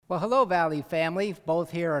Well, hello, Valley family,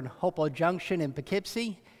 both here in Hopewell Junction and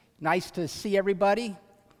Poughkeepsie. Nice to see everybody.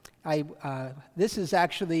 This is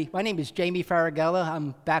actually, my name is Jamie Faragella.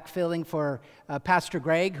 I'm backfilling for Pastor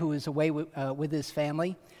Greg, who is away with his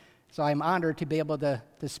family. So I'm honored to be able to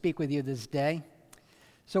speak with you this day.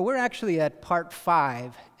 So we're actually at part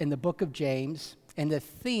 5 in the book of James, and the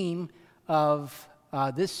theme of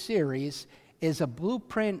this series is a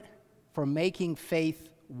blueprint for making faith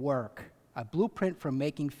work. A blueprint for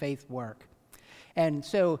making faith work. And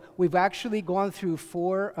so we've actually gone through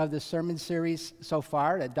 4 of the sermon series so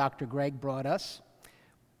far that Dr. Greg brought us,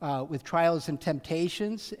 with trials and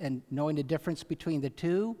temptations and knowing the difference between the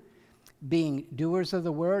two, being doers of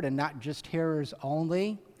the word and not just hearers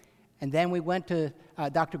only. And then we went to,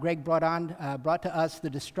 Dr. Greg brought to us the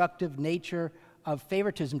destructive nature of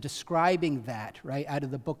favoritism, describing that, right, out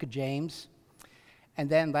of the book of James. And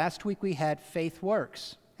then last week we had faith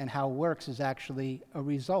works, and how works is actually a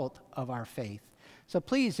result of our faith. So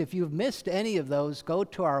please, if you've missed any of those, go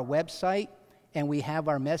to our website, and we have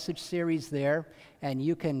our message series there, and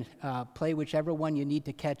you can play whichever one you need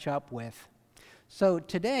to catch up with. So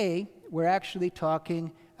today, we're actually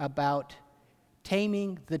talking about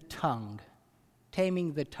taming the tongue.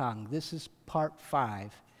 Taming the tongue. This is part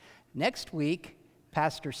 5. Next week,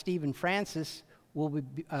 Pastor Stephen Francis will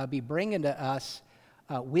be bringing to us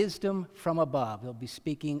wisdom from above. He'll be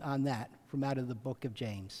speaking on that from out of the book of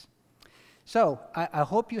James. So I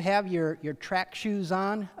hope you have your track shoes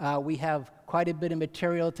on. We have quite a bit of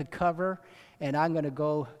material to cover, and I'm going to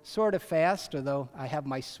go sort of fast, although I have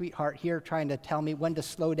my sweetheart here trying to tell me when to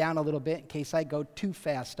slow down a little bit in case I go too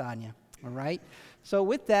fast on you. All right? So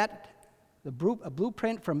with that, a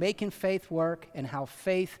blueprint for making faith work and how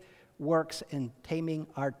faith works in taming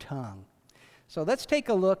our tongue. So let's take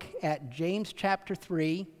a look at James chapter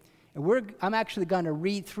 3, and I'm actually going to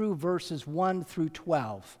read through verses 1 through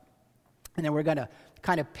 12. And then we're going to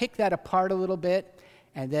kind of pick that apart a little bit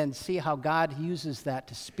and then see how God uses that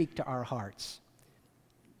to speak to our hearts.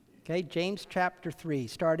 Okay, James chapter 3,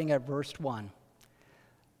 starting at verse 1.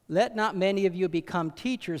 Let not many of you become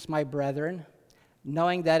teachers, my brethren,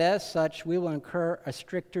 knowing that as such we will incur a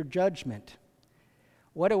stricter judgment.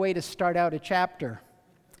 What a way to start out a chapter,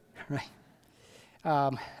 right?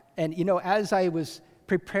 And, you know, as I was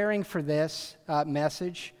preparing for this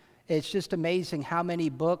message, it's just amazing how many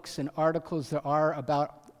books and articles there are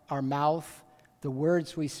about our mouth, the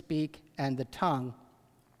words we speak, and the tongue.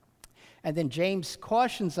 And then James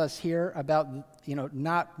cautions us here about, you know,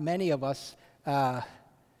 not many of us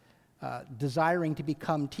desiring to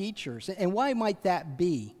become teachers. And why might that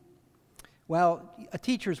be? Well, a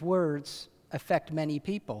teacher's words affect many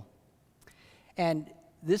people. And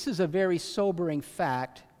this is a very sobering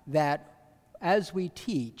fact that as we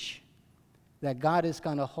teach, that God is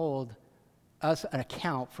going to hold us an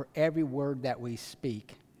account for every word that we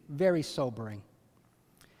speak. Very sobering.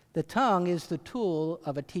 The tongue is the tool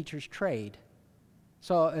of a teacher's trade.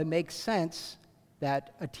 So it makes sense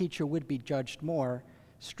that a teacher would be judged more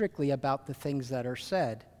strictly about the things that are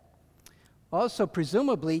said. Also,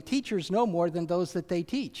 presumably, teachers know more than those that they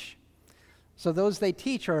teach. So those they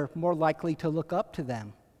teach are more likely to look up to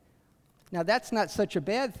them. Now, that's not such a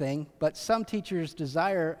bad thing, but some teachers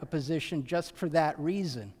desire a position just for that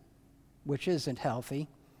reason, which isn't healthy.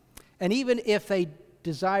 And even if they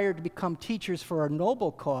desire to become teachers for a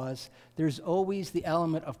noble cause, there's always the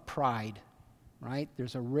element of pride, right?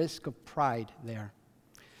 There's a risk of pride there.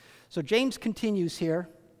 So James continues here,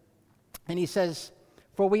 and he says,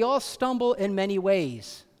 "For we all stumble in many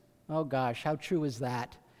ways." Oh gosh, how true is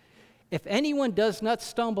that? "If anyone does not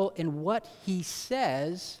stumble in what he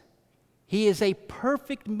says, he is a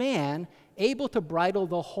perfect man, able to bridle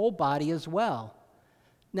the whole body as well."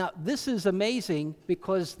 Now, this is amazing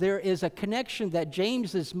because there is a connection that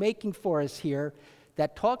James is making for us here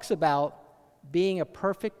that talks about being a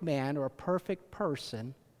perfect man or a perfect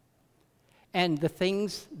person and the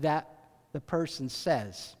things that the person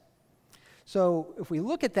says. So if we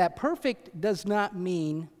look at that, perfect does not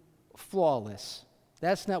mean flawless.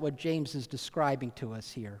 That's not what James is describing to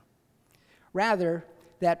us here. Rather,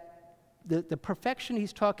 that the perfection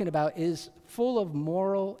he's talking about is full of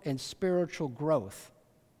moral and spiritual growth.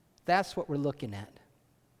 That's what we're looking at.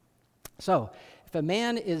 So, if a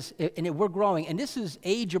man is, and we're growing, and this is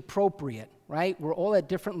age appropriate, right? We're all at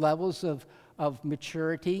different levels of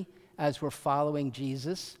maturity as we're following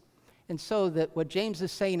Jesus. And so that what James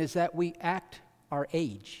is saying is that we act our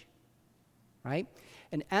age, right?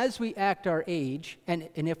 And as we act our age, and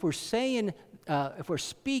if we're saying, if we're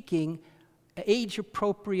speaking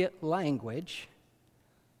age-appropriate language,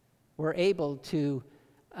 we're able to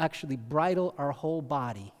actually bridle our whole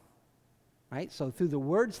body. right? So through the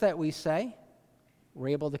words that we say, we're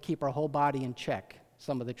able to keep our whole body in check,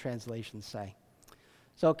 some of the translations say.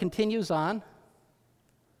 So it continues on.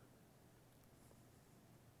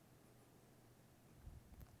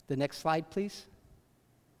 The next slide, please.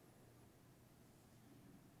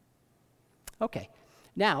 Okay.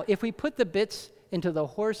 Now, if we put the bits into the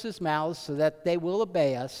horses' mouths so that they will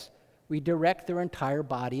obey us, we direct their entire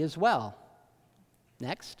body as well.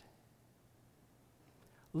 Next.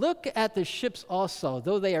 Look at the ships also,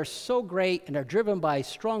 though they are so great and are driven by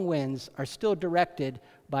strong winds, are still directed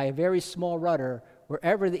by a very small rudder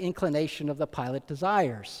wherever the inclination of the pilot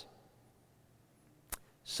desires.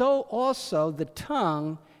 So also the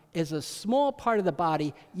tongue is a small part of the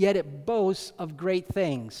body, yet it boasts of great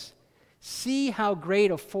things. See how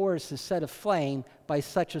great a forest is set aflame by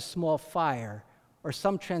such a small fire, or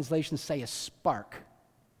some translations say a spark.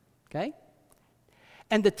 Okay?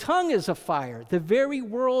 And the tongue is a fire, the very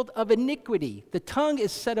world of iniquity. The tongue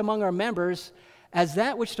is set among our members as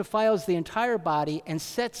that which defiles the entire body and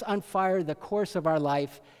sets on fire the course of our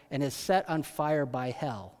life and is set on fire by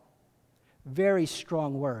hell. Very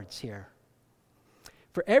strong words here.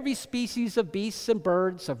 For every species of beasts and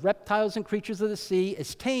birds, of reptiles and creatures of the sea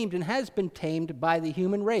is tamed and has been tamed by the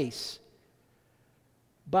human race.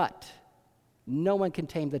 But no one can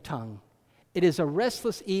tame the tongue. It is a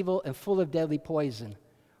restless evil and full of deadly poison.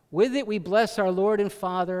 With it we bless our Lord and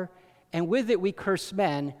Father, and with it we curse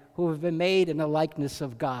men who have been made in the likeness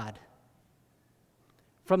of God.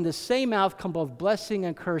 From the same mouth come both blessing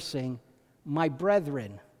and cursing. My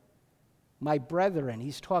brethren,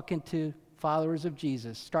 he's talking to followers of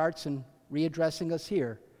Jesus, starts in readdressing us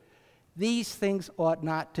here. These things ought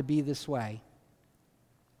not to be this way.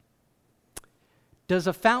 Does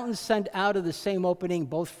a fountain send out of the same opening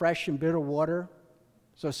both fresh and bitter water?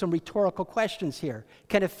 So some rhetorical questions here.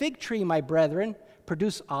 Can a fig tree, my brethren,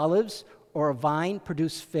 produce olives, or a vine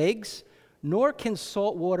produce figs? Nor can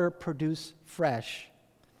salt water produce fresh.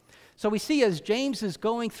 So we see as James is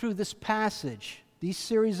going through this passage, these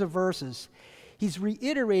series of verses, he's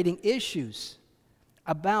reiterating issues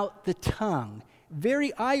about the tongue.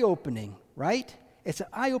 Very eye-opening, right? It's an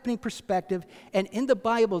eye-opening perspective. And in the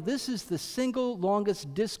Bible, this is the single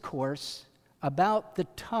longest discourse about the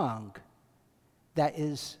tongue that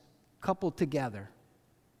is coupled together.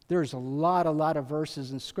 There's a lot of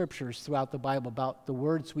verses and scriptures throughout the Bible about the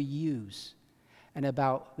words we use and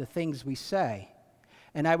about the things we say.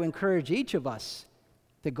 And I would encourage each of us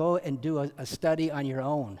to go and do a study on your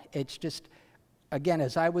own. It's just, again,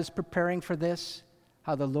 as I was preparing for this,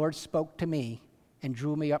 how the Lord spoke to me and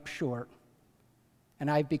drew me up short.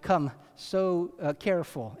 And I've become so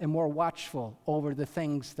careful and more watchful over the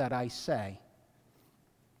things that I say.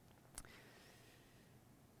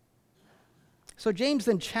 So James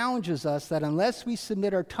then challenges us that unless we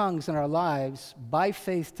submit our tongues and our lives by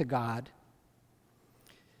faith to God,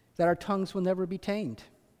 that our tongues will never be tamed.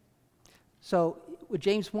 So what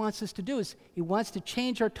James wants us to do is he wants to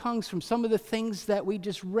change our tongues from some of the things that we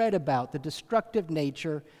just read about, the destructive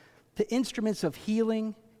nature, to instruments of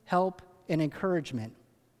healing, help, and encouragement.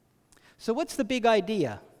 So what's the big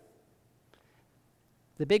idea?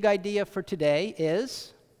 The big idea for today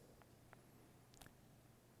is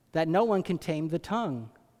that no one can tame the tongue.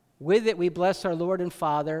 With it we bless our Lord and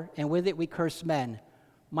Father, and with it we curse men.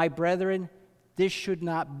 My brethren, this should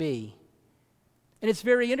not be. And it's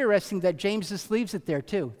very interesting that James just leaves it there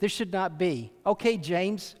too. This should not be. Okay,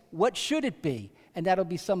 James, what should it be? And that'll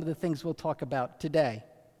be some of the things we'll talk about today.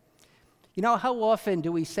 You know, how often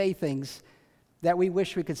do we say things that we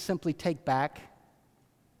wish we could simply take back?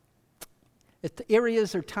 It's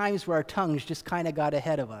areas or times where our tongues just kind of got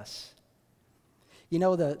ahead of us. You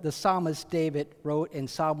know, the psalmist David wrote in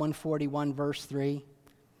Psalm 141, verse 3,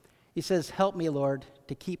 he says, "Help me, Lord,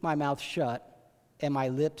 to keep my mouth shut and my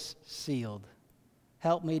lips sealed."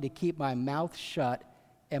 Help me to keep my mouth shut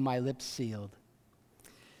and my lips sealed.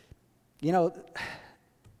 You know,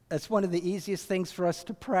 that's one of the easiest things for us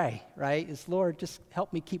to pray, right? Is, Lord, just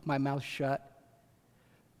help me keep my mouth shut.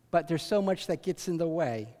 But there's so much that gets in the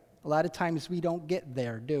way. A lot of times we don't get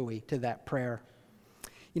there, do we, to that prayer?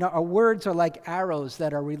 You know, our words are like arrows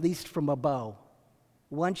that are released from a bow.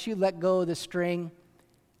 Once you let go of the string,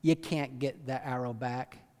 you can't get that arrow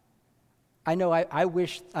back. I know I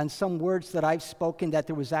wish on some words that I've spoken that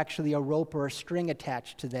there was actually a rope or a string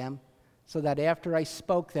attached to them so that after I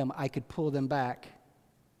spoke them, I could pull them back.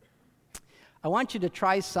 I want you to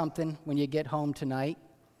try something when you get home tonight.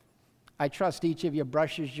 I trust each of you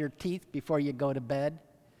brushes your teeth before you go to bed.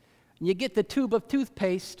 And you get the tube of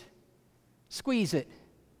toothpaste, squeeze it,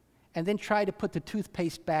 and then try to put the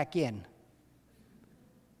toothpaste back in.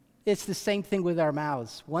 It's the same thing with our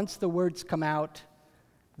mouths. Once the words come out,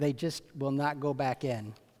 they just will not go back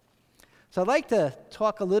in. So I'd like to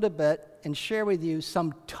talk a little bit and share with you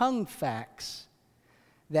some tongue facts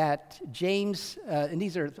that James, and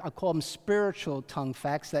these are, I'll call them spiritual tongue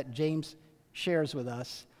facts that James shares with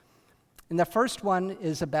us. And the first one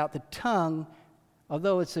is about the tongue,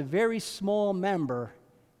 although it's a very small member,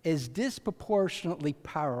 is disproportionately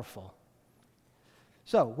powerful.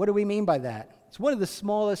 So, what do we mean by that? It's one of the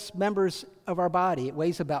smallest members of our body. It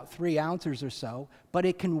weighs about 3 ounces or so, but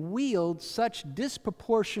it can wield such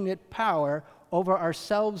disproportionate power over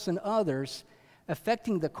ourselves and others,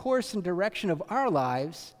 affecting the course and direction of our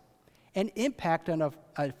lives and impact on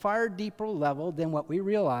a far deeper level than what we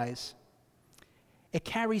realize. It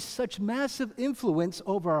carries such massive influence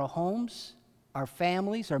over our homes, our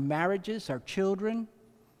families, our marriages, our children,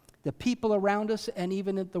 the people around us, and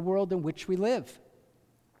even in the world in which we live.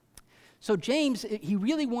 So James, he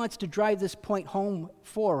really wants to drive this point home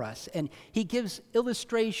for us, and he gives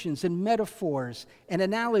illustrations and metaphors and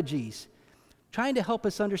analogies, trying to help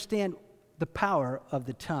us understand the power of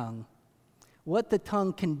the tongue, what the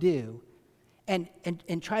tongue can do, and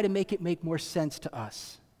try to make it make more sense to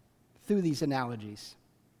us through these analogies.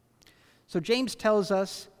 So James tells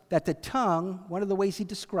us that the tongue, one of the ways he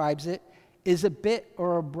describes it, is a bit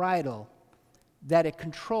or a bridle that it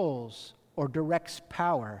controls or directs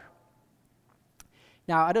power.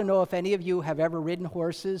 Now, I don't know if any of you have ever ridden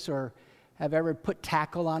horses or have ever put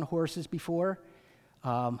tackle on horses before.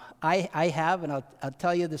 I have, and I'll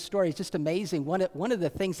tell you the story. It's just amazing. One of the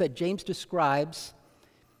things that James describes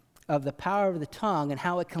of the power of the tongue and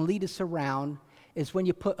how it can lead us around is when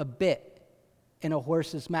you put a bit in a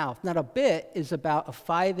horse's mouth. Now, a bit is about a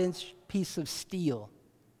 5-inch piece of steel,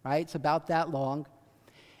 right? It's about that long.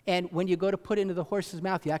 And when you go to put it into the horse's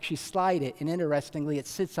mouth, you actually slide it, and interestingly, it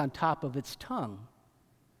sits on top of its tongue.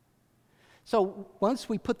 So once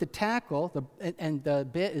we put the tackle, and the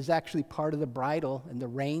bit is actually part of the bridle and the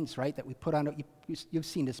reins, right, that we put on it. You've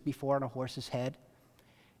seen this before on a horse's head.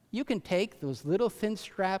 You can take those little thin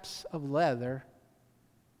straps of leather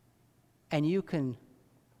and you can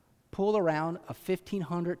pull around a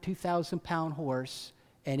 1,500, 2,000-pound horse,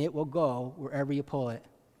 and it will go wherever you pull it.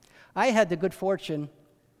 I had the good fortune,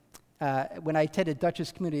 when I attended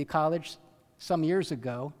Dutchess Community College some years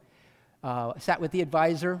ago, I sat with the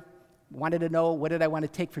advisor, wanted to know what did I want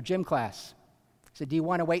to take for gym class. I said, do you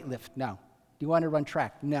want to weightlift? No. Do you want to run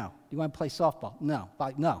track? No. Do you want to play softball? No.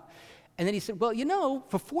 No. And then he said, well,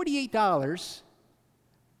 for $48,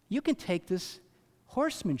 you can take this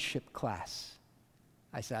horsemanship class.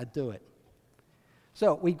 I said, I'd do it.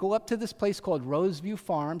 So we go up to this place called Roseview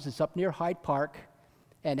Farms. It's up near Hyde Park.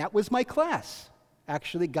 And that was my class.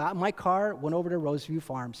 Actually got in my car, went over to Roseview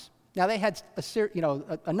Farms. Now they had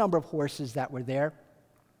a number of horses that were there.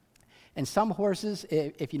 And some horses,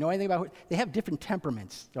 if you know anything about horses, they have different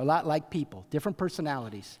temperaments. They're a lot like people, different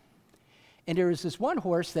personalities. And there was this one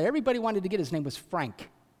horse that everybody wanted to get. His name was Frank.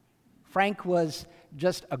 Frank was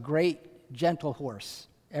just a great, gentle horse.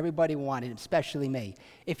 Everybody wanted him, especially me.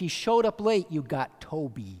 If he showed up late, you got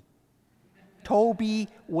Toby. Toby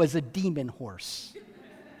was a demon horse.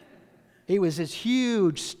 He was this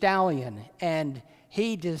huge stallion, and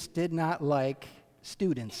he just did not like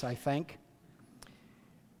students, I think.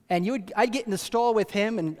 And I'd get in the stall with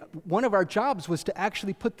him, and one of our jobs was to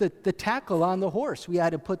actually put the tackle on the horse. We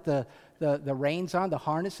had to put the reins on, the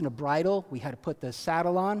harness and the bridle. We had to put the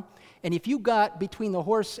saddle on. And if you got between the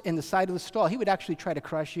horse and the side of the stall, he would actually try to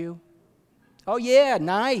crush you. Oh, yeah,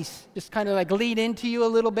 nice. Just kind of like lean into you a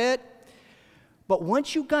little bit. But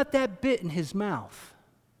once you got that bit in his mouth,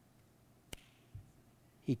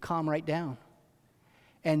 he'd calm right down.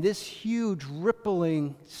 And this huge,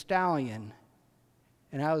 rippling stallion,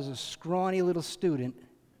 and I was a scrawny little student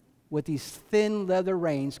with these thin leather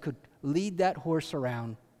reins, could lead that horse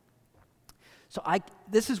around. So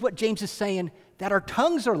this is what James is saying, that our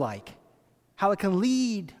tongues are like, how it can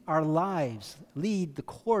lead our lives, lead the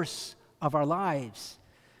course of our lives,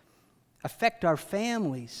 affect our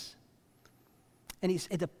families. And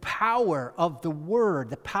the power of the word,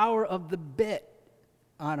 the power of the bit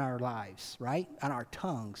on our lives, right? On our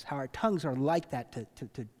tongues, how our tongues are like that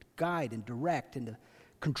to guide and direct and to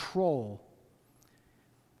control.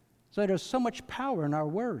 So there's so much power in our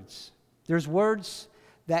words. There's words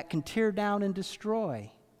that can tear down and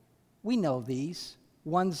destroy. We know these.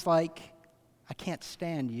 Ones like, I can't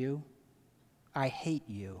stand you. I hate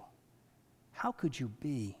you. How could you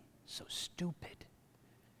be so stupid?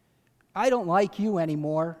 I don't like you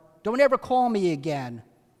anymore. Don't ever call me again.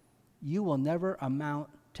 You will never amount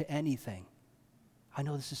to anything. I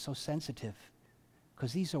know this is so sensitive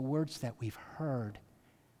because these are words that we've heard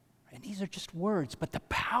And these are just words, but the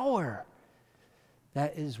power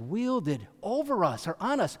that is wielded over us or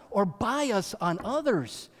on us or by us on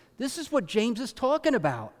others. This is what James is talking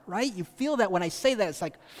about, right? You feel that when I say that, it's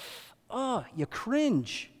like, oh, you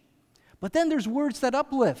cringe. But then there's words that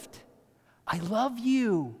uplift. I love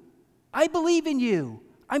you. I believe in you.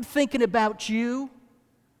 I'm thinking about you.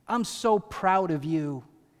 I'm so proud of you.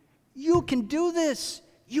 You can do this.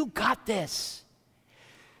 You got this.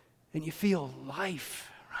 And you feel life,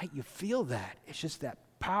 right? You feel that. It's just that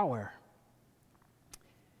power.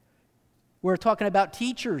 We're talking about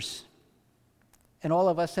teachers. And all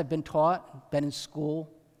of us have been taught, been in school.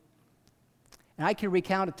 And I can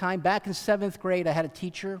recount a time back in 7th grade, I had a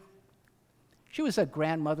teacher. She was a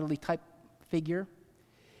grandmotherly type figure.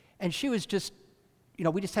 And she was just,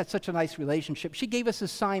 we just had such a nice relationship. She gave us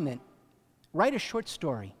assignment, write a short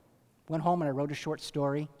story. Went home and I wrote a short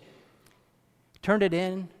story. Turned it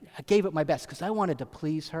in. I gave it my best because I wanted to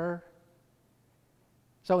please her.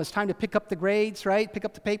 So it was time to pick up the grades, right? Pick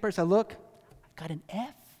up the papers. I look, I got an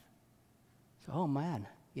F. So, oh man,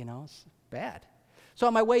 it's bad. So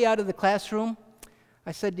on my way out of the classroom,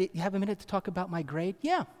 I said, "Do you have a minute to talk about my grade?"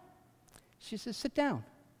 "Yeah." She said, "Sit down."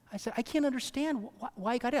 I said, "I can't understand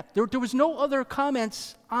why I got F." There was no other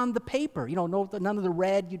comments on the paper. None of the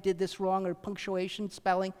red, you did this wrong, or punctuation,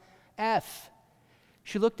 spelling. F.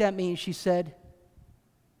 She looked at me and she said,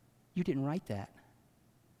 "You didn't write that."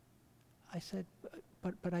 I said,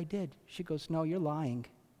 but I did. She goes, "No, you're lying."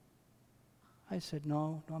 I said,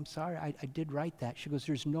 no, I'm sorry. I did write that. She goes,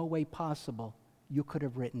 "There's no way possible you could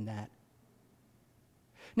have written that."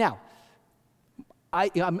 Now, I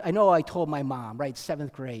know I told my mom, right,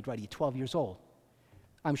 7th grade, right, you're 12 years old.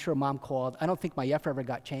 I'm sure Mom called. I don't think my F ever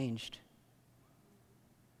got changed.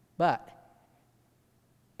 And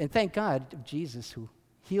thank God of Jesus who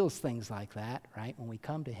heals things like that, right, when we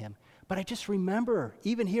come to him. But I just remember,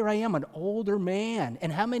 even here I am, an older man,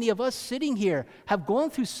 and how many of us sitting here have gone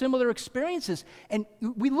through similar experiences, and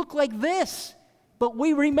we look like this. But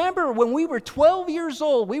we remember when we were 12 years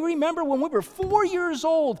old. We remember when we were 4 years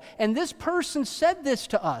old, and this person said this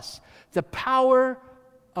to us, the power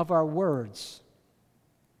of our words.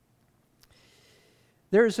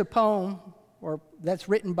 There's a poem that's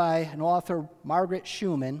written by an author, Margaret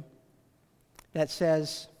Schumann, that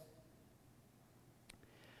says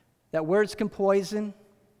that words can poison,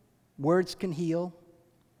 words can heal,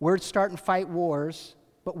 words start and fight wars,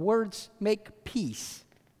 but words make peace.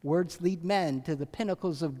 Words lead men to the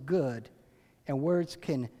pinnacles of good, and words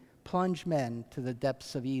can plunge men to the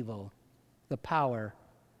depths of evil. The power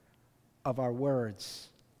of our words,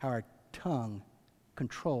 our tongue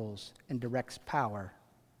controls and directs power.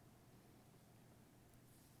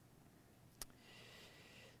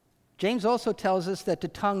 James also tells us that the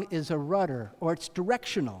tongue is a rudder, or it's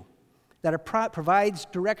directional, that it provides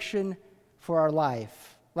direction for our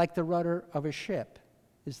life, like the rudder of a ship,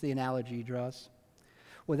 is the analogy he draws.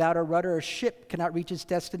 Without a rudder, a ship cannot reach its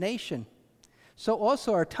destination. So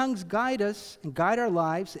also our tongues guide us and guide our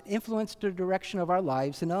lives and influence the direction of our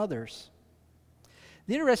lives and others.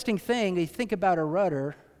 The interesting thing, you think about a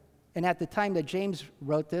rudder, and at the time that James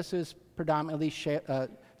wrote this, it was predominantly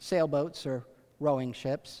sailboats or rowing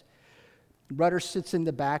ships. The rudder sits in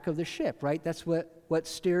the back of the ship, right? That's what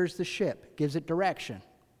steers the ship, gives it direction,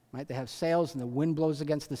 right? They have sails and the wind blows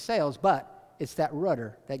against the sails, but it's that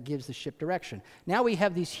rudder that gives the ship direction. Now we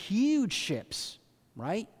have these huge ships,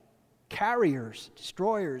 right? Carriers,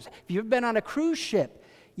 destroyers. If you've been on a cruise ship,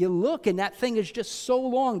 you look and that thing is just so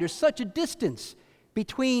long. There's such a distance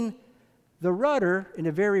between the rudder in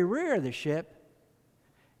the very rear of the ship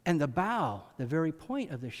and the bow, the very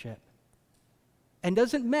point of the ship. And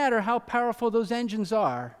doesn't matter how powerful those engines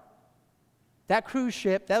are, that cruise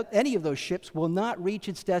ship, any of those ships will not reach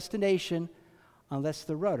its destination unless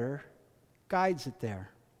the rudder guides it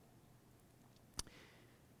there.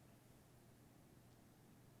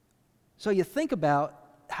 So you think about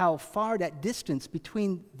how far that distance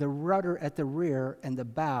between the rudder at the rear and the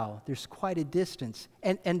bow, there's quite a distance.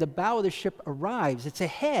 And the bow of the ship arrives, it's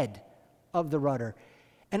ahead of the rudder.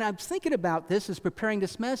 And I'm thinking about this as preparing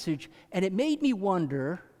this message, and it made me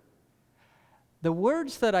wonder, the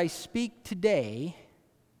words that I speak today,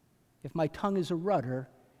 if my tongue is a rudder,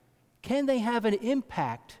 can they have an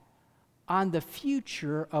impact on the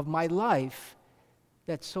future of my life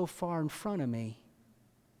that's so far in front of me?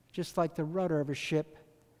 Just like the rudder of a ship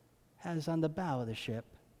has on the bow of the ship.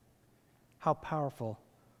 How powerful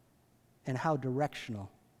and how directional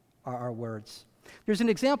are our words. There's an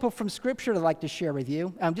example from Scripture I'd like to share with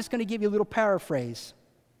you. I'm just going to give you a little paraphrase.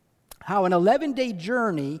 How an 11-day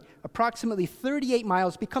journey, approximately 38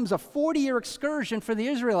 miles, becomes a 40-year excursion for the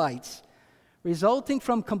Israelites. resulting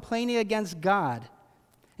from complaining against God.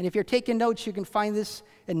 And if you're taking notes, you can find this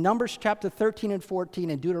in Numbers chapter 13 and 14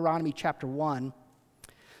 and Deuteronomy chapter 1.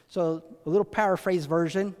 So a little paraphrase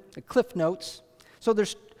version, the Cliff Notes. So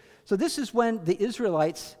this is when the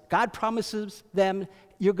Israelites, God promises them,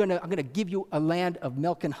 I'm going to give you a land of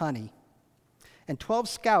milk and honey. And 12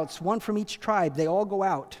 scouts, one from each tribe, they all go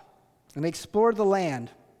out and they explore the land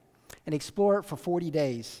and explore it for 40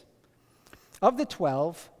 days. Of the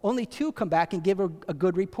 12, only 2 come back and give a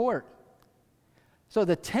good report. So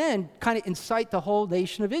the 10 kind of incite the whole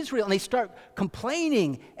nation of Israel, and they start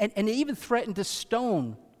complaining, and they even threaten to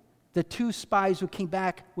stone the 2 spies who came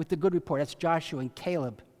back with the good report. That's Joshua and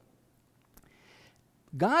Caleb.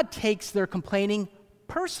 God takes their complaining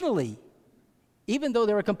personally. Even though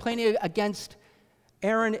they were complaining against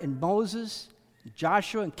Aaron and Moses,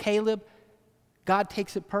 Joshua and Caleb, God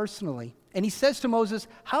takes it personally. And he says to Moses,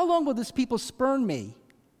 "How long will this people spurn me?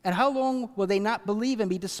 And how long will they not believe in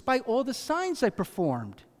me despite all the signs I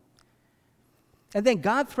performed?" And then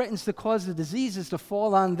God threatens to cause the diseases to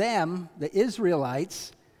fall on them, the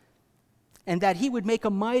Israelites, and that he would make a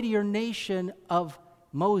mightier nation of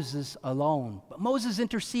Moses alone. But Moses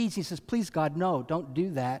intercedes. He says, "Please, God, no, don't do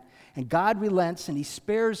that." And God relents, and he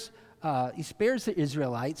spares the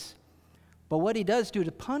Israelites. But what he does do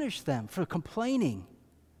to punish them for complaining,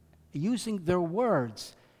 using their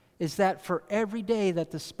words, is that for every day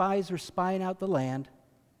that the spies were spying out the land,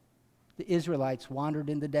 the Israelites wandered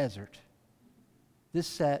in the desert.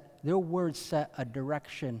 Their words set a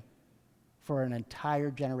direction for an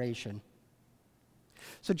entire generation.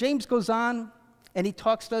 So James goes on, and he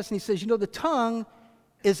talks to us, and he says, the tongue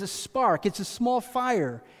is a spark. It's a small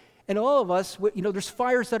fire. And all of us, there's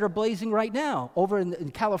fires that are blazing right now over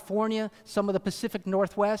in California, some of the Pacific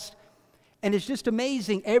Northwest. And it's just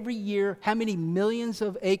amazing every year how many millions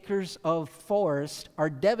of acres of forest are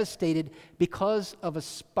devastated because of a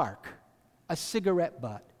spark, a cigarette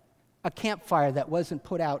butt, a campfire that wasn't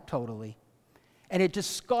put out totally. And it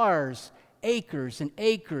just scars acres and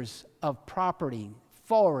acres of property,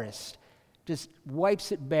 forest, just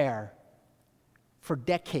wipes it bare for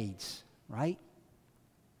decades, right?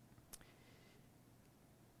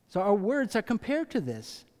 So our words are compared to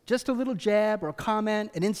this. Just a little jab or a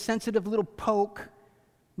comment, an insensitive little poke,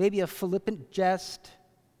 maybe a flippant jest,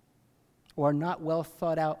 or a not well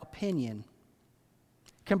thought out opinion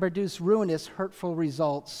can produce ruinous, hurtful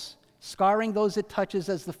results, scarring those it touches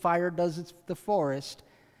as the fire does the forest.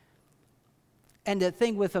 And the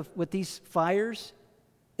thing with these fires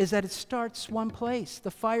is that it starts one place.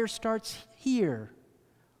 The fire starts here,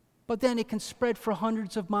 but then it can spread for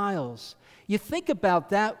hundreds of miles. You think about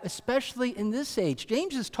that, especially in this age.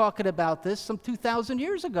 James is talking about this some 2,000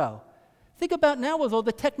 years ago. Think about now with all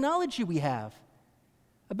the technology we have.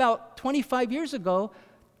 About 25 years ago,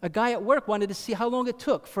 a guy at work wanted to see how long it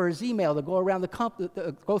took for his email to go around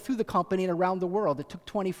go through the company and around the world. It took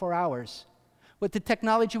 24 hours. With the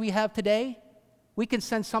technology we have today, we can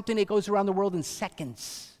send something that goes around the world in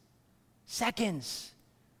seconds. Seconds.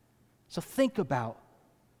 So think about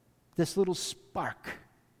this little spark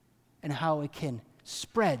and how it can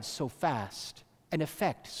spread so fast and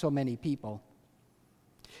affect so many people.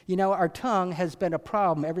 Our tongue has been a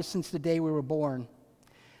problem ever since the day we were born,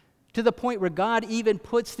 to the point where God even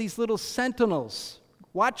puts these little sentinels,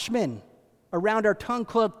 watchmen, around our tongue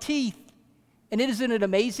called teeth. And isn't it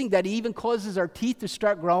amazing that He even causes our teeth to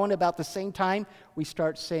start growing about the same time we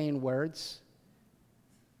start saying words?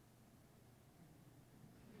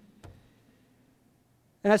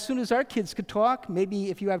 And as soon as our kids could talk,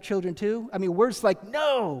 maybe if you have children too, words like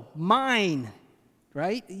no, mine,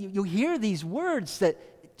 right? You hear these words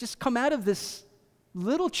that just come out of this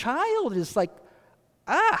little child. It's like,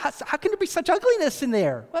 how can there be such ugliness in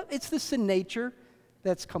there? Well, it's the sin nature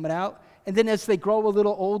that's coming out. And then as they grow a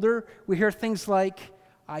little older, we hear things like,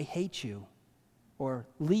 I hate you, or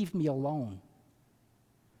leave me alone.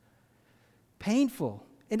 Painful.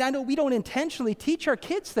 And I know we don't intentionally teach our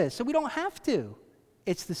kids this, so we don't have to.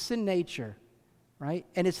 It's the sin nature, right?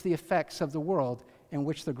 And it's the effects of the world in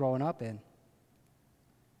which they're growing up in.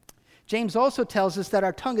 James also tells us that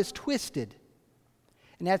our tongue is twisted.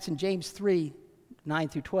 And that's in James 3, 9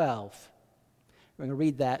 through 12. We're going to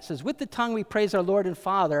read that. It says, with the tongue we praise our Lord and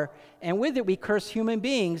Father, and with it we curse human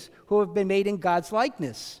beings who have been made in God's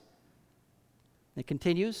likeness. It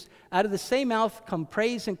continues, out of the same mouth come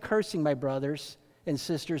praise and cursing, my brothers and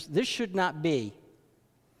sisters. This should not be.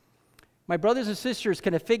 My brothers and sisters,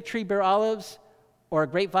 can a fig tree bear olives or a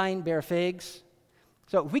grapevine bear figs?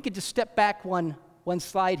 So if we could just step back one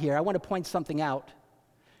slide here, I want to point something out.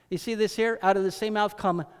 You see this here? Out of the same mouth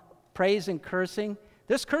come praise and cursing.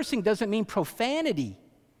 This cursing doesn't mean profanity,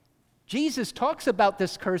 Jesus talks about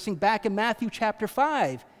this cursing back in Matthew chapter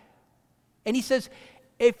 5. And he says,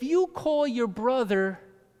 if you call your brother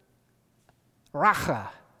Racha,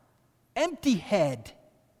 empty head,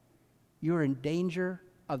 you're in danger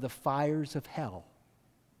of the fires of hell.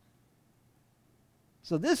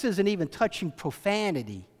 So this isn't even touching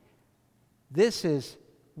profanity. This is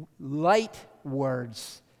light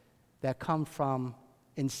words that come from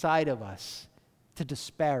inside of us to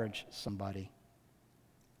disparage somebody.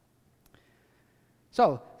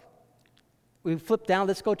 So, we flip down.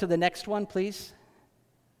 Let's go to the next one, please.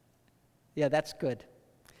 Yeah, that's good.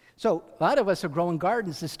 So, a lot of us are growing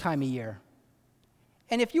gardens this time of year.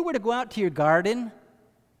 And if you were to go out to your garden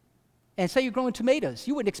and say you're growing tomatoes,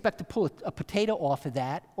 you wouldn't expect to pull a potato off of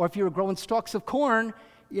that. Or if you were growing stalks of corn,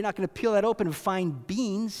 you're not going to peel that open and find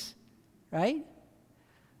beans, right?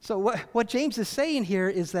 So what James is saying here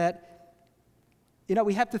is that,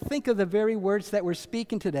 we have to think of the very words that we're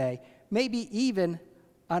speaking today, maybe even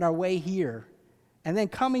on our way here, and then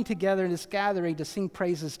coming together in this gathering to sing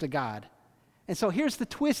praises to God. And so here's the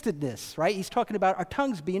twistedness, right? He's talking about our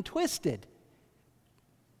tongues being twisted.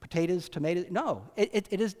 Potatoes, tomatoes, no,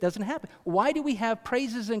 it doesn't happen. Why do we have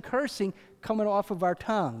praises and cursing coming off of our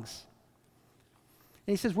tongues?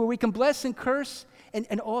 And he says, well, we can bless and curse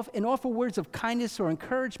and offer words of kindness or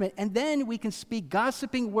encouragement, and then we can speak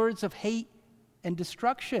gossiping words of hate and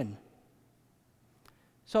destruction.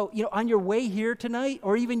 So, on your way here tonight,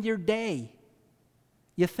 or even your day,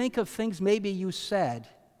 you think of things maybe you said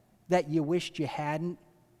that you wished you hadn't,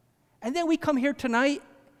 and then we come here tonight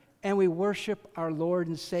and we worship our Lord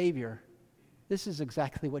and Savior. This is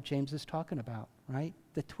exactly what James is talking about, right?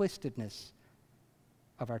 The twistedness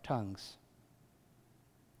of our tongues.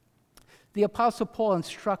 The Apostle Paul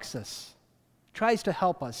instructs us, tries to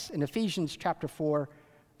help us in Ephesians chapter 4,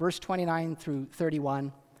 verse 29 through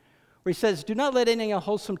 31, where he says, do not let any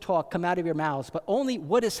unwholesome talk come out of your mouths, but only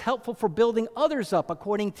what is helpful for building others up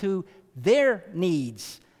according to their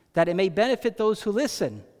needs, that it may benefit those who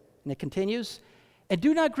listen. And it continues, and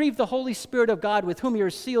do not grieve the Holy Spirit of God, with whom you are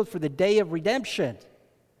sealed for the day of redemption.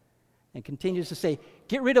 And continues to say,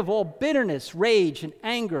 get rid of all bitterness, rage, and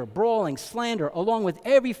anger, brawling, slander, along with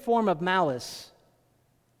every form of malice.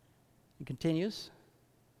 It continues.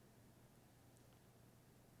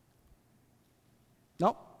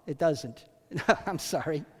 No, it doesn't. I'm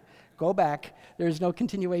sorry. Go back. There's no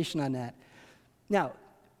continuation on that. Now,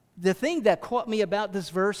 the thing that caught me about this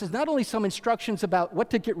verse is not only some instructions about what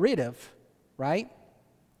to get rid of, right?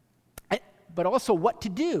 But also what to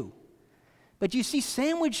do. But you see,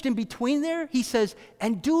 sandwiched in between there, he says,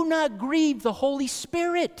 and do not grieve the Holy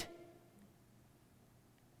Spirit.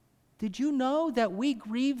 Did you know that we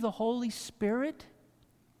grieve the Holy Spirit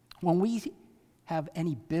when we have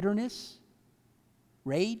any bitterness,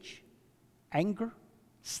 rage, anger,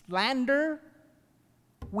 slander?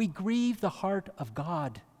 We grieve the heart of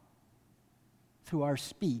God through our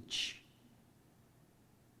speech.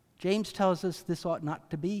 James tells us this ought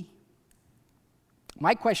not to be.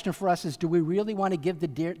 My question for us is, do we really want to give the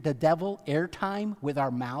devil airtime with our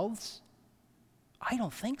mouths? I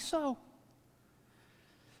don't think so.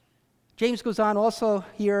 James goes on also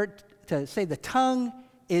here to say the tongue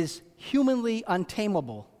is humanly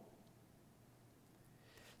untamable.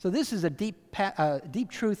 So this is a deep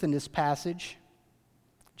truth in this passage.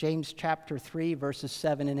 James chapter 3, verses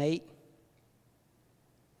 7 and 8.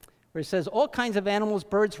 Where it says, all kinds of animals,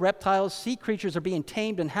 birds, reptiles, sea creatures are being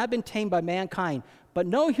tamed and have been tamed by mankind, but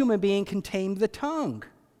no human being can tame the tongue.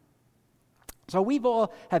 So we've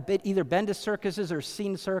all either been to circuses or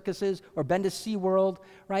seen circuses or been to SeaWorld,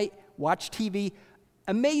 right? Watch TV.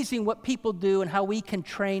 Amazing what people do and how we can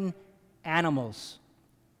train animals.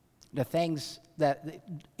 The things that,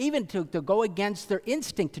 even to go against their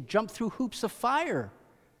instinct to jump through hoops of fire.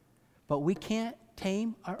 But we can't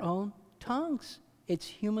tame our own tongues. It's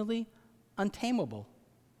humanly untamable.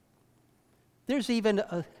 There's even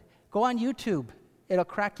go on YouTube. It'll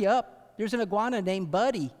crack you up. There's an iguana named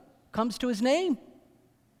Buddy. Comes to his name.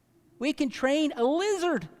 We can train a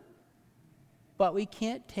lizard, but we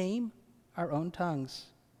can't tame our own tongues.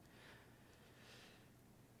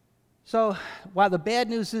 So while the bad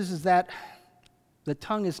news is that the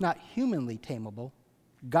tongue is not humanly tameable,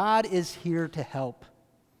 God is here to help.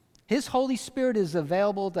 His Holy Spirit is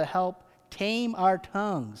available to help tame our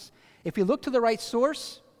tongues. If we look to the right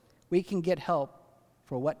source, we can get help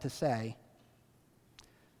for what to say.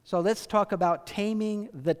 So let's talk about taming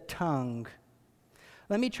the tongue.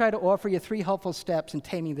 Let me try to offer you 3 helpful steps in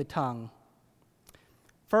taming the tongue.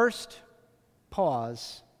 First,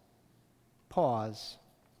 pause. Pause.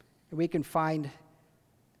 We can find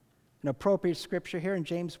an appropriate scripture here in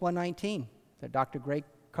James 1:19 that Dr. Greg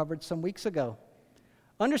covered some weeks ago.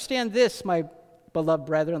 Understand this, my beloved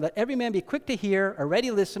brethren, let every man be quick to hear, a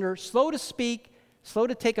ready listener, slow to speak, slow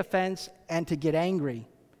to take offense, and to get angry.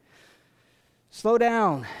 Slow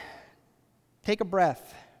down. Take a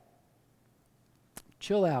breath.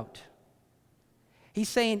 Chill out. He's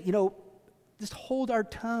saying, just hold our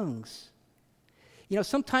tongues.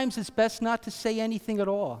 Sometimes it's best not to say anything at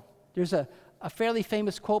all. There's a fairly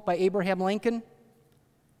famous quote by Abraham Lincoln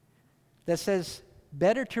that says,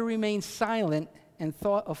 better to remain silent and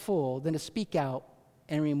thought a fool than to speak out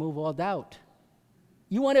and remove all doubt.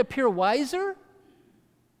 You want to appear wiser?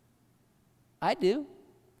 I do.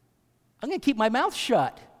 I'm going to keep my mouth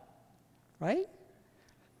shut, right?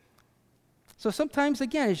 So sometimes,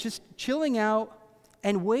 again, it's just chilling out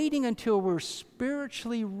and waiting until we're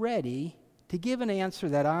spiritually ready to give an answer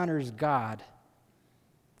that honors God.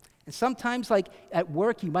 And sometimes, like at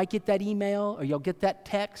work, you might get that email or you'll get that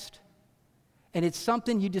text, and it's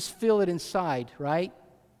something you just feel it inside, right?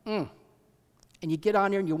 And you get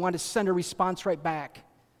on there and you want to send a response right back.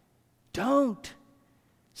 Don't.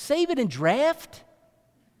 Save it in draft.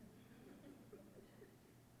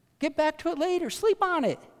 Get back to it later. Sleep on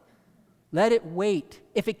it. Let it wait.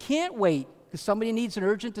 If it can't wait, because somebody needs an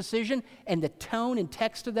urgent decision and the tone and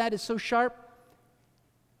text of that is so sharp,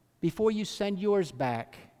 before you send yours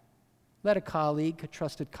back, let a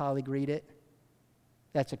trusted colleague read it.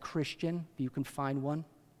 That's a Christian, if you can find one.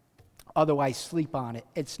 Otherwise, sleep on it.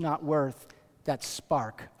 It's not worth that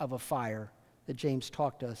spark of a fire that James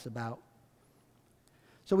talked to us about.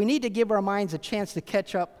 So we need to give our minds a chance to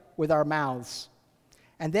catch up with our mouths.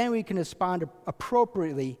 And then we can respond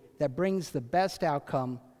appropriately that brings the best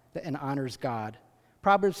outcome and honors God.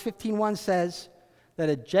 Proverbs 15:1 says that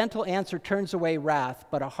a gentle answer turns away wrath,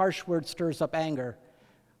 but a harsh word stirs up anger.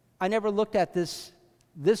 I never looked at this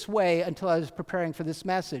way until I was preparing for this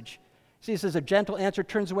message. See, it says a gentle answer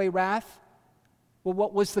turns away wrath. Well,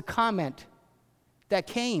 what was the comment that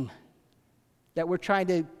came that we're trying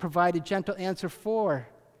to provide a gentle answer for?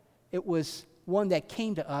 It was one that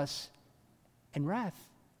came to us in wrath.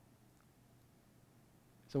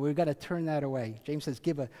 So we've got to turn that away. James says,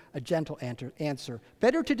 give a gentle answer.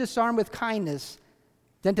 Better to disarm with kindness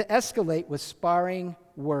than to escalate with sparring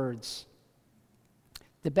words.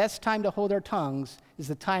 The best time to hold our tongues is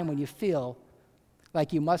the time when you feel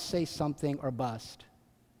like you must say something or bust.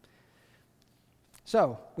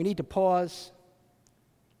 So we need to pause.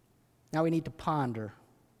 Now we need to ponder.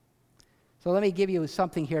 So let me give you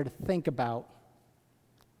something here to think about.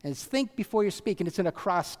 And it's think before you speak, and it's an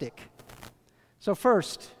acrostic. So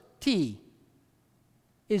first, T,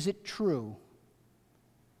 is it true?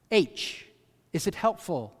 H, is it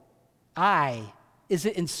helpful? I, is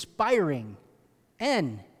it inspiring?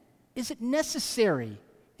 N, is it necessary?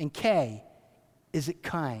 And K, is it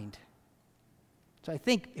kind? So I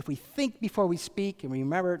think if we think before we speak, and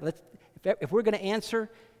remember, if we're going to answer,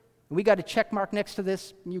 and we got a check mark next to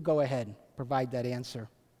this, you go ahead, provide that answer.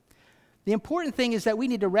 The important thing is that we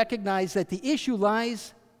need to recognize that the issue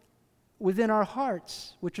lies within our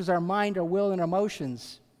hearts, which is our mind, our will, and our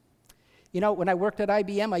emotions. When I worked at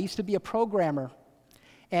IBM, I used to be a programmer,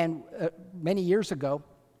 and many years ago.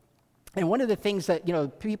 And one of the things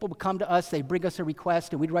that, people would come to us, they bring us a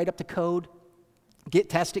request, and we'd write up the code,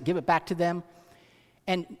 test it, give it back to them.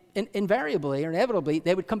 And invariably or inevitably,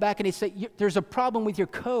 they would come back and they'd say, there's a problem with your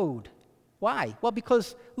code. Why? Well,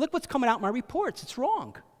 because look what's coming out in my reports. It's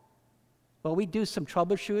wrong. Well, we do some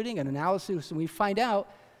troubleshooting and analysis, and we find out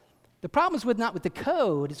the problem is not with the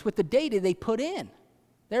code, it's with the data they put in.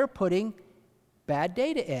 They're putting bad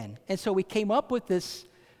data in. And so we came up with this,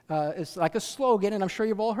 it's like a slogan, and I'm sure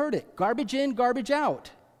you've all heard it, garbage in, garbage out,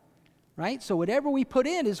 right? So whatever we put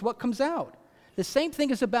in is what comes out. The same thing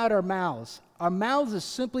is about our mouths. Our mouths is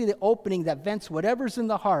simply the opening that vents whatever's in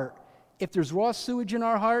the heart. If there's raw sewage in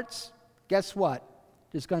our hearts, guess what?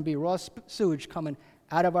 There's going to be raw sewage coming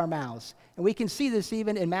out of our mouths. And we can see this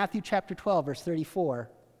even in Matthew chapter 12, verse 34,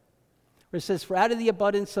 where it says, for out of the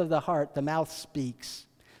abundance of the heart, the mouth speaks.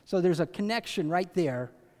 So there's a connection right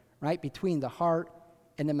there, right, between the heart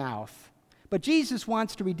and the mouth. But Jesus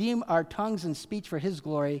wants to redeem our tongues and speech for his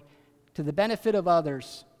glory to the benefit of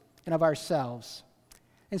others and of ourselves.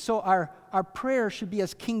 And so our prayer should be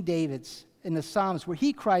as King David's in the Psalms, where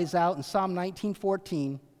he cries out in Psalm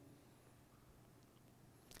 19:14,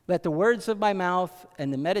 let the words of my mouth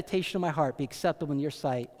and the meditation of my heart be acceptable in your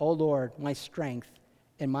sight, O Lord, my strength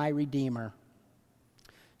and my Redeemer.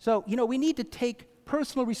 So, we need to take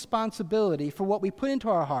personal responsibility for what we put into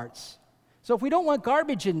our hearts. So if we don't want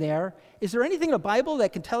garbage in there, is there anything in the Bible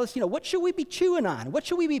that can tell us, what should we be chewing on? What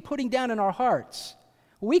should we be putting down in our hearts?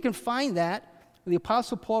 Well, we can find that The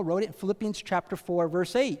Apostle Paul wrote it in Philippians chapter 4,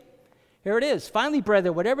 verse 8. Here it is. Finally,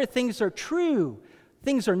 brethren, whatever things are true,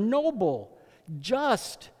 things are noble,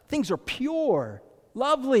 just, things are pure,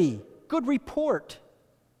 lovely, good report.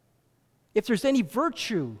 If there's any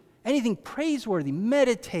virtue, anything praiseworthy,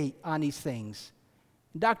 meditate on these things.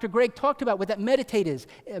 Dr. Greg talked about what that meditate is.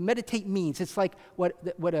 Meditate means it's like what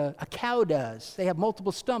a cow does. They have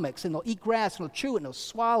multiple stomachs, and they'll eat grass, and they'll chew it, and they'll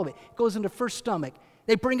swallow it. It goes in the first stomach.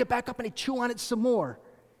 They bring it back up, and they chew on it some more.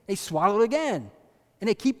 They swallow it again, and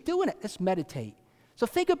they keep doing it. Let's meditate. So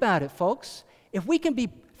think about it, folks. If we can be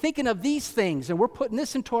thinking of these things, and we're putting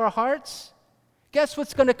this into our hearts, guess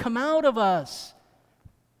what's going to come out of us?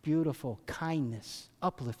 Beautiful kindness,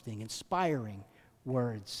 uplifting, inspiring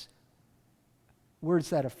words. Words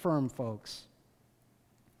that affirm, folks.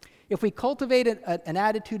 If we cultivate an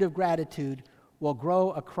attitude of gratitude, we'll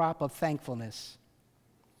grow a crop of thankfulness.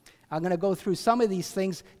 I'm going to go through some of these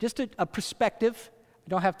things, just a perspective. I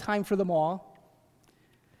don't have time for them all.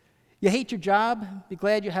 You hate your job? Be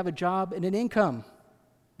glad you have a job and an income.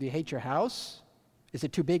 Do you hate your house? Is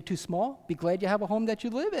it too big, too small? Be glad you have a home that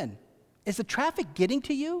you live in. Is the traffic getting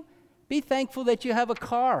to you? Be thankful that you have a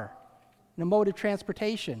car and a mode of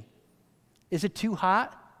transportation. Is it too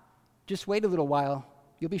hot? Just wait a little while.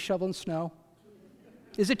 You'll be shoveling snow.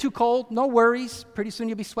 Is it too cold? No worries. Pretty soon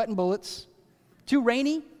you'll be sweating bullets. Too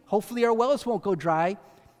rainy? Hopefully our wells won't go dry,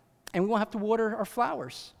 and we won't have to water our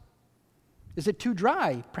flowers. Is it too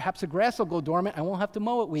dry? Perhaps the grass will go dormant. I won't have to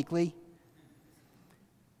mow it weekly.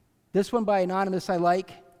 This one by Anonymous I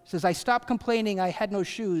like. Says, I stopped complaining I had no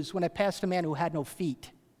shoes when I passed a man who had no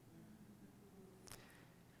feet.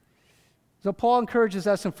 So Paul encourages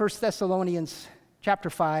us in 1 Thessalonians chapter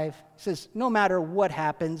 5. He says, no matter what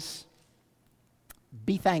happens,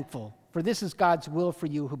 be thankful, for this is God's will for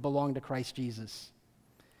you who belong to Christ Jesus.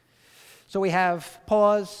 So we have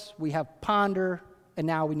pause, we have ponder, and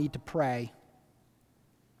now we need to pray.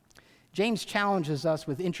 James challenges us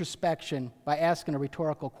with introspection by asking a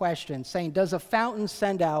rhetorical question, saying, does a fountain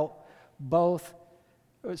send out from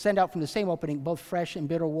the same opening both fresh and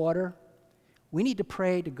bitter water? We need to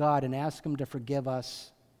pray to God and ask Him to forgive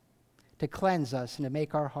us, to cleanse us, and to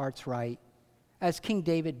make our hearts right, as King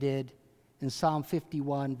David did in Psalm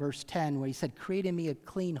 51, verse 10, where he said, create in me a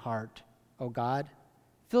clean heart, O God,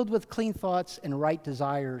 filled with clean thoughts and right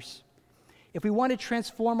desires. If we want to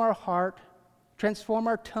transform our heart, transform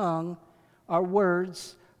our tongue, our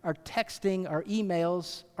words, our texting, our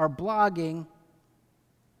emails, our blogging,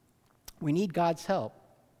 we need God's help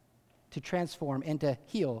to transform and to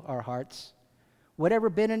heal our hearts. Whatever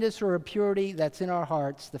bitterness or impurity that's in our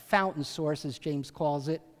hearts, the fountain source, as James calls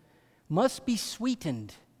it, must be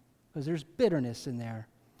sweetened, because there's bitterness in there.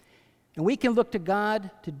 And we can look to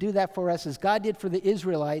God to do that for us, as God did for the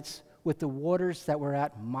Israelites with the waters that were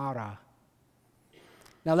at Marah.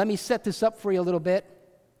 Now let me set this up for you a little bit.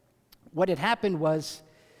 What had happened was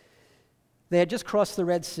they had just crossed the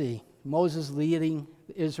Red Sea, Moses leading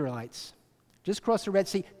the Israelites. Just crossed the Red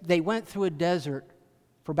Sea. They went through a desert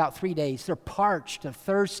for about 3 days. They're parched, they're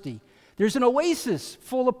thirsty. There's an oasis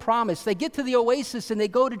full of promise. They get to the oasis and they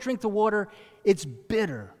go to drink the water. It's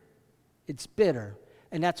bitter. It's bitter.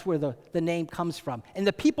 And that's where the name comes from. And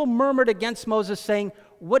the people murmured against Moses, saying,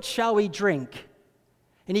 what shall we drink?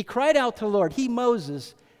 And he cried out to the Lord,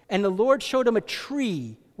 Moses, and the Lord showed him a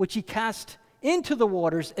tree, which he cast into the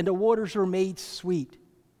waters, and the waters were made sweet.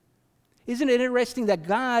 Isn't it interesting that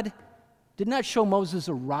God did not show Moses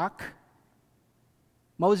a rock?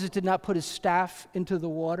 Moses did not put his staff into the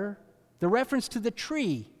water. The reference to the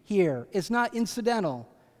tree here is not incidental.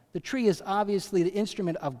 The tree is obviously the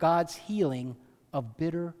instrument of God's healing of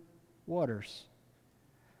bitter waters.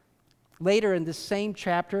 Later in this same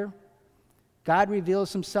chapter, God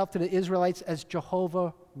reveals himself to the Israelites as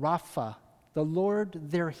Jehovah Rapha, the Lord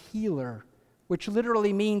their healer, which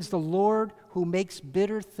literally means the Lord who makes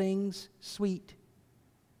bitter things sweet.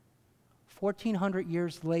 1,400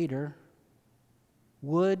 years later,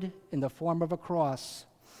 wood in the form of a cross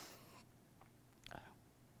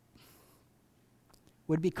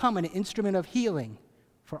would become an instrument of healing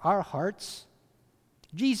for our hearts.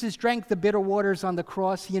 Jesus drank the bitter waters on the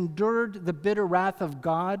cross. He endured the bitter wrath of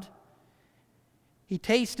God. He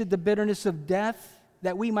tasted the bitterness of death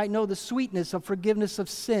that we might know the sweetness of forgiveness of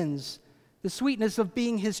sins, the sweetness of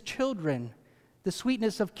being his children, the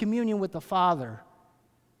sweetness of communion with the Father.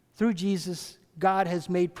 Through Jesus, God has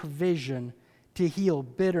made provision to heal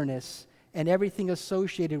bitterness and everything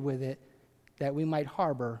associated with it that we might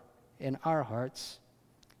harbor in our hearts.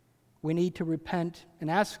 We need to repent and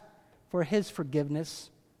ask for his forgiveness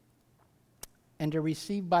and to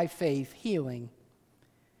receive by faith healing.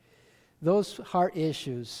 Those heart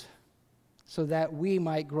issues, so that we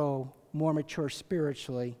might grow more mature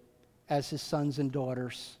spiritually as his sons and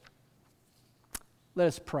daughters. Let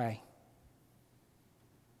us pray.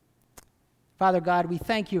 Father God, we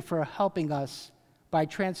thank you for helping us by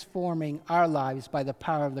transforming our lives by the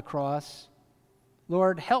power of the cross.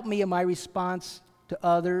 Lord, help me in my response to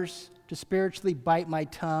others to spiritually bite my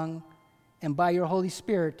tongue, and by your Holy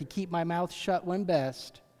Spirit to keep my mouth shut when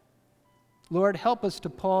best. Lord, help us to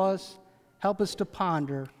pause, help us to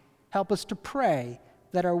ponder, help us to pray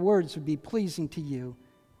that our words would be pleasing to you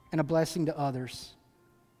and a blessing to others.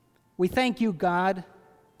 We thank you, God,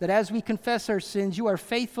 that as we confess our sins, you are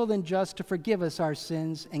faithful and just to forgive us our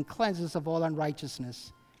sins and cleanse us of all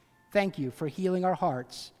unrighteousness. Thank you for healing our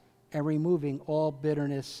hearts and removing all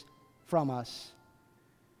bitterness from us.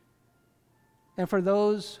 And for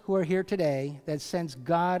those who are here today that sense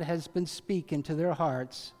God has been speaking to their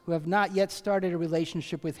hearts, who have not yet started a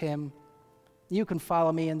relationship with him, you can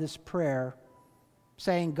follow me in this prayer,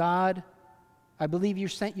 saying, God, I believe you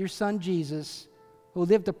sent your son Jesus, who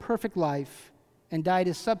lived a perfect life and died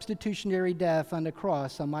a substitutionary death on the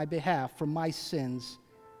cross on my behalf for my sins.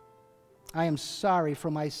 I am sorry for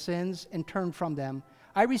my sins and turn from them.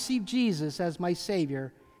 I receive Jesus as my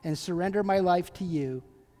Savior and surrender my life to you.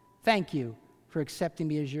 Thank you for accepting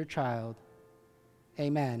me as your child.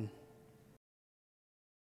 Amen.